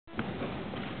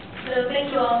So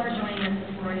thank you all for joining us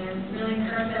this morning. I'm really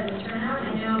encouraged by this turnout.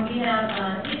 I know we have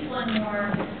at least one more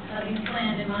of these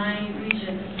planned in my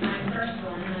region. This is my first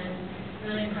one, and I'm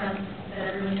really impressed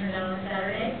that everyone turned out on a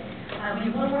Saturday.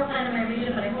 We have one more planned in my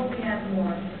region, but I hope we have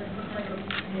more. This looks like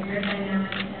a very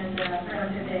dynamic and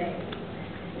productive day.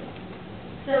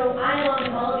 So I, along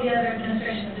with all of the other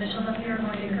administration officials up here, are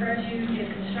going to encourage you to give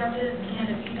constructive and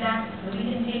candid feedback so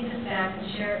we can take this back and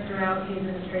share it throughout the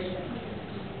administration.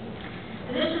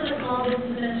 The mission of the Small Business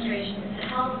Administration is to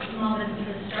help small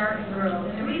businesses start and grow.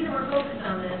 And the reason we're focused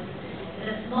on this is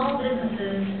that small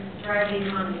businesses drive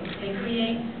the economy. They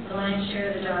create the lion's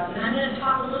share of the jobs. And I'm going to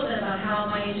talk a little bit about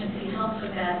how my agency helps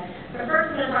with that. But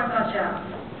first I'm going to talk about jobs.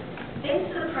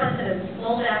 Thanks to the President's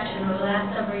bold action over the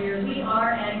last several years, we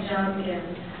are adding jobs again.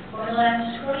 Over the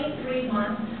last 23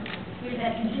 months, we've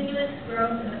had continuous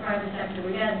growth in the private sector.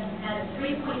 We added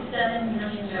 3.7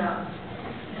 million jobs.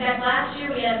 In fact, last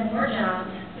year we added more jobs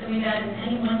than we've added in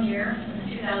any one year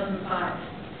since 2005.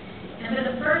 And for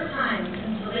the first time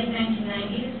since the late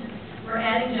 1990s, we're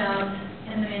adding jobs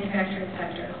in the manufacturing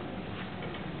sector.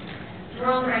 So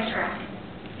we're on the right track.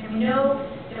 And we know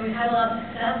that we've had a lot of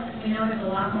success. We know there's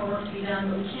a lot more work to be done,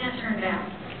 but we can't turn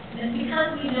back. And it's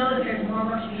because we know that there's more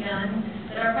work to be done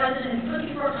that our President has put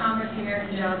before Congress the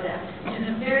American Jobs Act, which is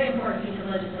a very important piece of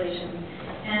legislation.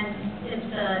 And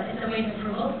it's a waiting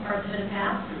approval, parts of it have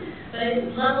passed, but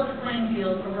it levels the playing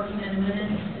field for working men and women,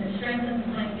 and it strengthens the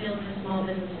playing field for small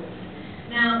businesses.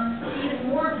 Now,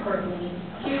 even more importantly,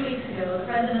 a few weeks ago, the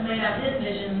President laid out his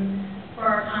vision for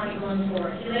our economy going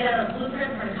forward. He laid out a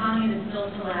blueprint for an economy that's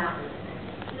built to last.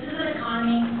 This is an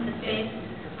economy that's based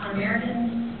on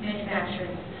American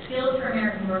manufacturing, skills for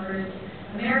American workers,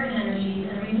 American energy,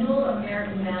 and a renewal of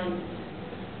American values.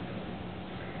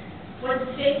 What's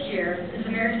at stake here is the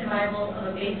very survival of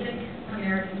a basic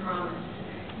American promise.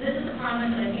 This is a promise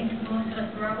that I think most of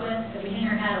us grew up with, that we hang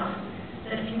our hat on.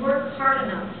 That if you work hard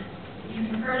enough, if you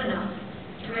can earn enough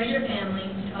to raise your family,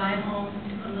 to buy a home,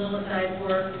 to put a little aside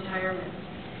for retirement.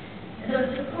 And so to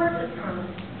support this promise,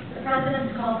 the President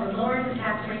has called for lowering the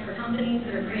tax rate for companies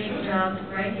that are creating jobs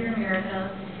right here in America.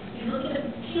 He's looking to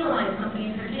penalize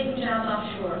companies that are taking jobs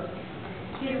offshore.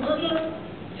 He's looking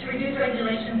to reduce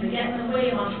regulations that get in the way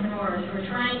of entrepreneurs who are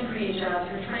trying to create jobs,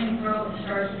 who are trying to grow and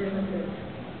start businesses.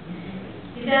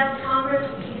 He's asked Congress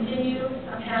to continue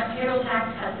a payroll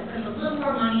tax cut that puts a little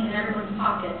more money in everyone's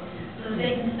pocket so that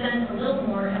they can spend a little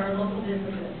more at our local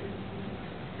businesses.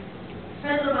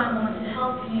 President Obama wants to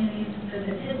help communities that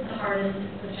have hit the hardest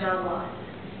with job loss.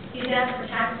 He's asked for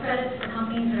tax credits for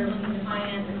companies that are looking to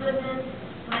finance equipment,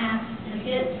 plants, and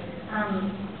get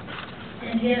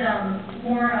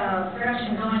more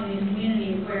production going in these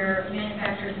communities where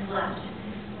manufacturers have left,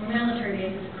 where military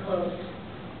bases closed.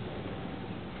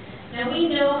 Now we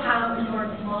know how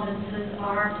important small businesses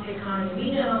are to the economy. We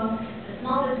know that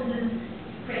small businesses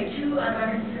create 2 out of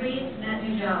every 3 net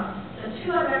new jobs. So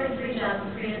 2 out of every 3 jobs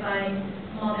are created by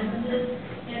small businesses,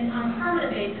 and on a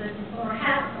permanent basis, over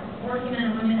half of working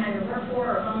men and women either work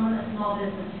for or own a small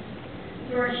business.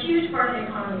 So we're a huge part of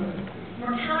the economy.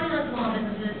 We're counting on small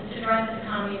businesses to drive this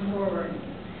economy forward.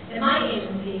 In my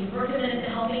agency, we're committed to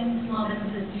helping small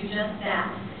businesses do just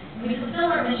that. And we fulfill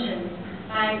our mission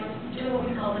by doing what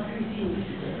we call the 3 C's: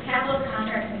 capital,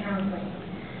 contracts, and counseling.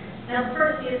 Now, the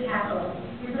first C is capital.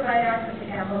 We provide access to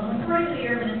capital. And according to the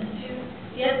Urban Institute,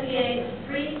 the SBA is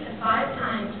 3 to 5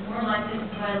 times more likely to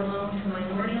provide a loan to a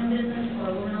minority-owned business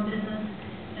or a woman-owned business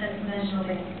than a conventional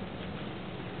bank.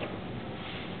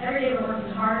 Every day we're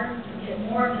working harder to get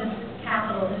more of this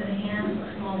capital into the hands of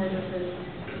small businesses.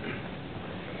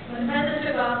 When the President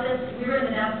took office, we were in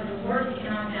the depths of the worst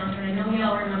economic downturn. I know we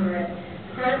all remember it.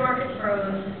 The credit markets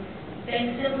froze.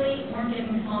 Banks simply weren't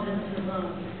giving small businesses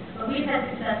loans. But we've had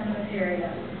success in this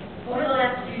area. Over the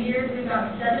last few years, we've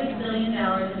gotten $70 billion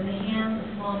in the hands of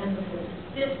small businesses,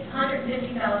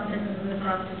 150,000 businesses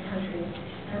across this country.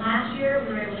 And last year,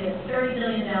 we were able to get $30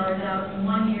 billion out in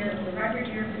 1 year. It was a record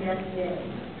year for the SBA.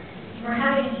 We're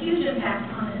having a huge impact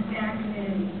on the Hispanic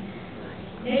community.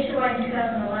 Nationwide in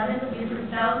 2011, we approved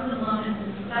thousands of loans to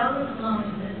the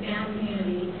Hispanic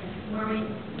community, where we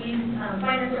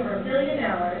financed over $1 billion,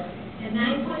 and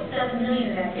 $9.7 million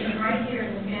of that came right here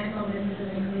in Hispanic-owned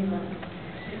businesses in Cleveland.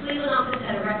 The Cleveland office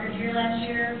had a record year last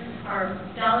year. Our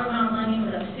dollar amount of lending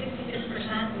was up 66%,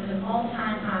 which was an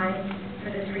all-time high for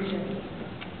this region.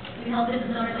 We helped business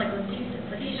owners like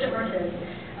Leticia Ortiz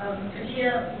of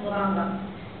Tortilla La Bamba.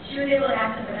 She was able to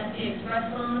access our SBA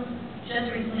Express loans just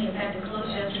recently. In fact, it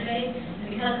closed yesterday. And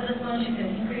because of this loan, she's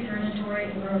going to increase her inventory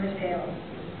and grow her sales.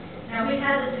 Now, we've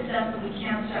had this success, but we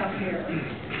can't stop here.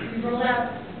 We've rolled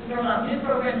out new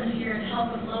programs this year to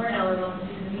help with lower dollar loans,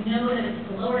 because we know that it's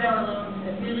the lower dollar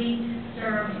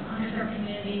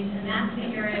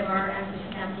area of our access to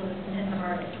capital that's been hit the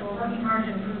hardest. So we're working hard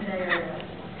to improve that area.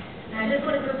 And I just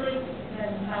want to quickly,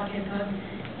 at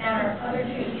our other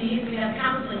two C's, we have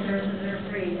counseling services that are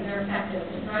free and they're effective.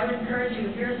 So I would encourage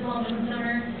you, if you're a small business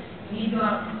owner, you need to go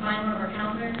out and find one of our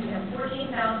counselors. We have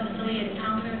 14,000 affiliated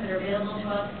counselors that are available to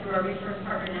us through our Resource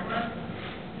Partner Network.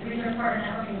 The Resource Partner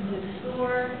Network includes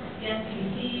SCORE, the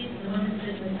SPCs, the Women's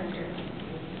Business Center.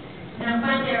 Now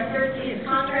finally, our third C is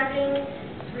contracting.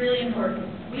 It's really important.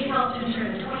 We help to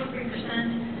ensure that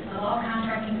 23% of all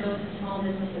contracting goes to small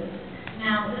businesses.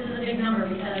 Now, this is a big number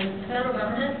because the federal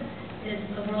government is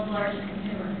the world's largest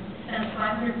consumer. It spends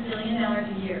 $500 billion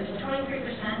a year. So 23%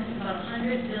 is about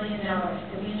 $100 billion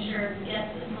that we ensure gets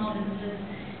to small businesses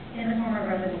in the form of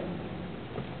revenue.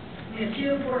 We have two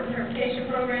important certification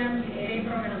programs, the AA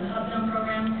program and the Hub Zone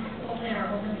program. Hopefully in our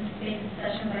open space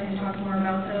sessions I can talk more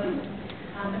about those.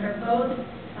 But they're both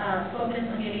focused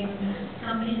on getting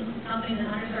companies in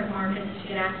underserved markets to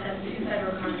get access to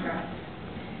federal contracts.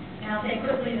 And I'll say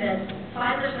quickly that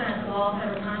 5% of all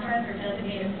federal contracts are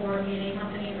designated for DNA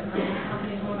companies or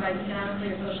companies owned by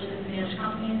economically or socially disadvantaged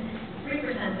companies. 3%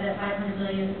 of that $500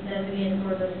 billion is designated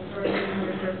for the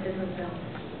underserved business zone.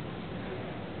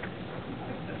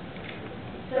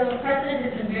 So the President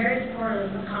has been very supportive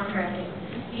of contracting.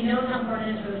 He knows how important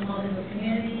it is for the small business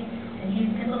community, and he's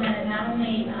implemented not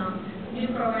only new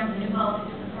programs and new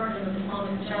policies to support it with the Small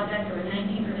Business Jobs Act. There were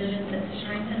 19 provisions that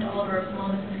strengthened all of our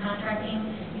small business contracting.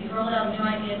 He's rolled out a new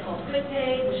idea called Quick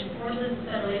Pay, which forces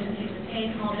federal agencies to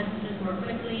pay small businesses more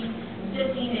quickly in 15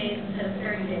 days instead of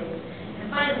 30 days. And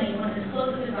finally, one of his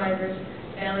closest advisors,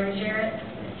 Valerie Jarrett,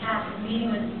 is tasked with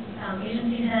meeting with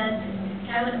agency heads and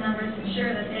cabinet members to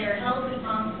ensure that they are held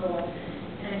responsible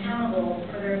and accountable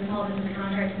for their small business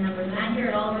contracting numbers. And I hear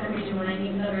it all over the region when I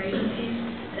meet with other agencies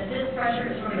that this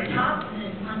pressure is from the top and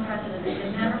it's unprecedented.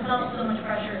 They've never felt so much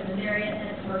pressure in this area,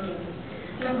 and it's working.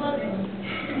 So in closing,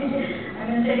 I'm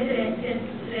going to say today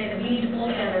that we need to pull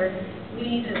together. We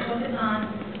need to focus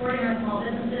on supporting our small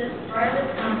businesses, drive this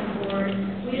economy forward.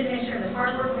 We need to make sure that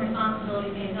hard work and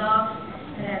responsibility pays off,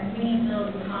 and that we need to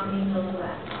build an economy built to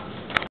last.